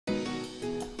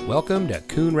Welcome to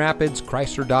Coon Rapids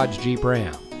Chrysler Dodge Jeep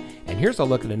Ram. And here's a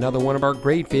look at another one of our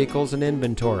great vehicles in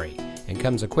inventory, and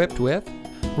comes equipped with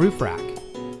roof rack,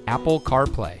 Apple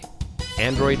CarPlay,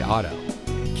 Android Auto,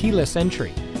 keyless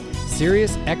entry,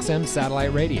 Sirius XM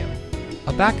satellite radio,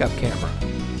 a backup camera,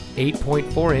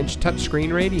 8.4-inch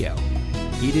touchscreen radio,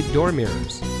 heated door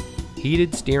mirrors,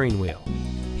 heated steering wheel,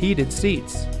 heated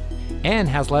seats, and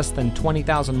has less than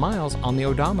 20,000 miles on the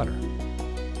odometer.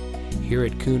 Here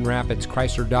at Coon Rapids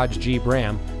Chrysler Dodge Jeep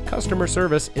Ram, customer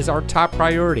service is our top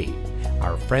priority.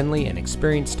 Our friendly and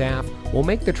experienced staff will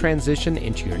make the transition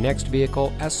into your next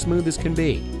vehicle as smooth as can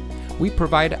be. We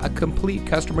provide a complete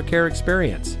customer care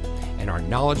experience, and our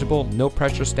knowledgeable,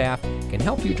 no-pressure staff can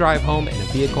help you drive home in a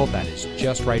vehicle that is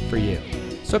just right for you.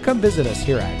 So come visit us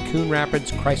here at Coon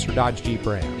Rapids Chrysler Dodge Jeep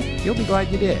Ram. You'll be glad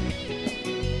you did.